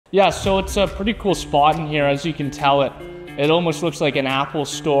Yeah, so it's a pretty cool spot in here. As you can tell, it almost looks like an Apple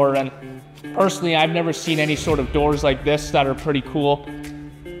store, and personally, I've never seen any sort of doors like this that are pretty cool.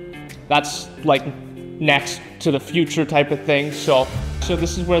 That's like next to the future type of thing. So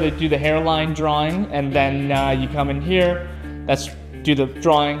this is where they do the hairline drawing, and then you come in here, do the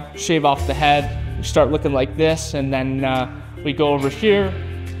drawing, shave off the head, you start looking like this, and then we go over here,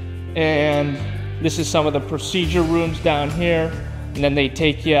 and this is some of the procedure rooms down here, and then they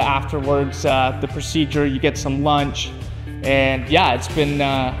take you afterwards, the procedure, you get some lunch, and yeah, it's been,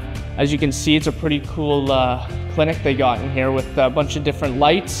 as you can see, it's a pretty cool clinic they got in here with a bunch of different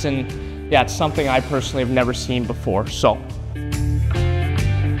lights, and yeah, it's something I personally have never seen before, so.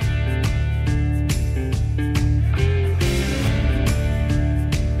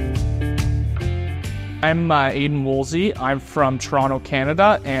 I'm Ayden Woolsey. I'm from Toronto,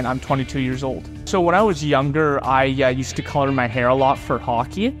 Canada, and I'm 22 years old. So when I was younger, I used to color my hair a lot for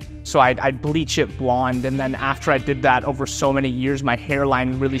hockey. So I'd bleach it blonde, and then after I did that over so many years, my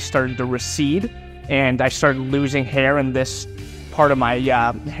hairline really started to recede, and I started losing hair in this part of my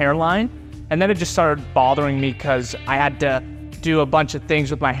hairline. And then it just started bothering me because I had to do a bunch of things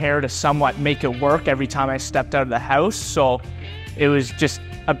with my hair to somewhat make it work every time I stepped out of the house. So it was just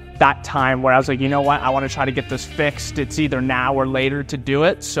that time where I was like, you know what, I want to try to get this fixed. It's either now or later to do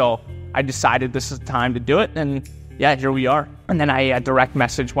it. So I decided this is the time to do it, and yeah, here we are. And then I direct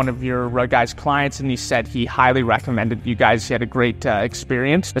messaged one of your guys' clients, and he said he highly recommended you guys. He had a great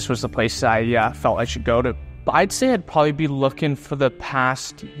experience. This was the place I felt I should go to. But I'd say I'd probably be looking for the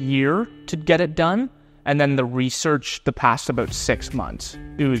past year to get it done, and then the research the past about 6 months.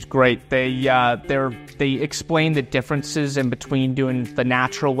 It was great. They explained the differences in between doing the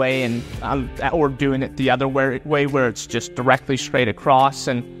natural way and or doing it the other way where it's just directly straight across,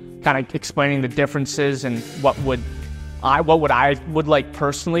 and kind of explaining the differences and what I would like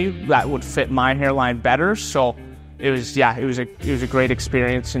personally that would fit my hairline better. So it was a great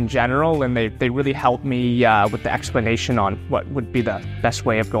experience in general, and they really helped me with the explanation on what would be the best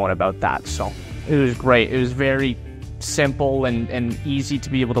way of going about that. So it was great. It was very simple and easy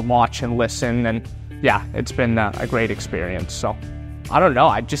to be able to watch and listen, and yeah, it's been a great experience. So I don't know,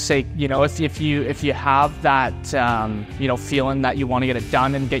 I'd just say, you know, if you have that you know, feeling that you want to get it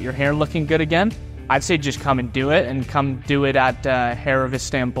done and get your hair looking good again, I'd say just come and do it, and come do it at Hair of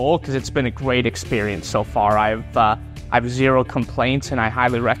Istanbul, because it's been a great experience so far. I've zero complaints, and I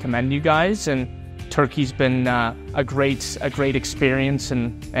highly recommend you guys. And Turkey's been a great experience,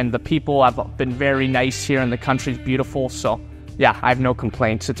 and the people have been very nice here, and the country's beautiful. So yeah, I have no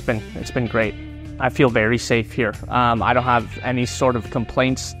complaints. It's been great. I feel very safe here. I don't have any sort of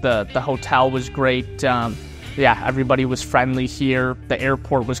complaints. The hotel was great. Yeah, everybody was friendly here. The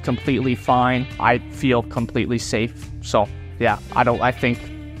airport was completely fine. I feel completely safe. So yeah, I think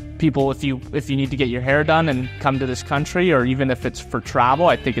people, if you need to get your hair done and come to this country, or even if it's for travel,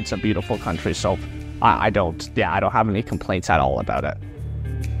 I think it's a beautiful country. So I don't have any complaints at all about it.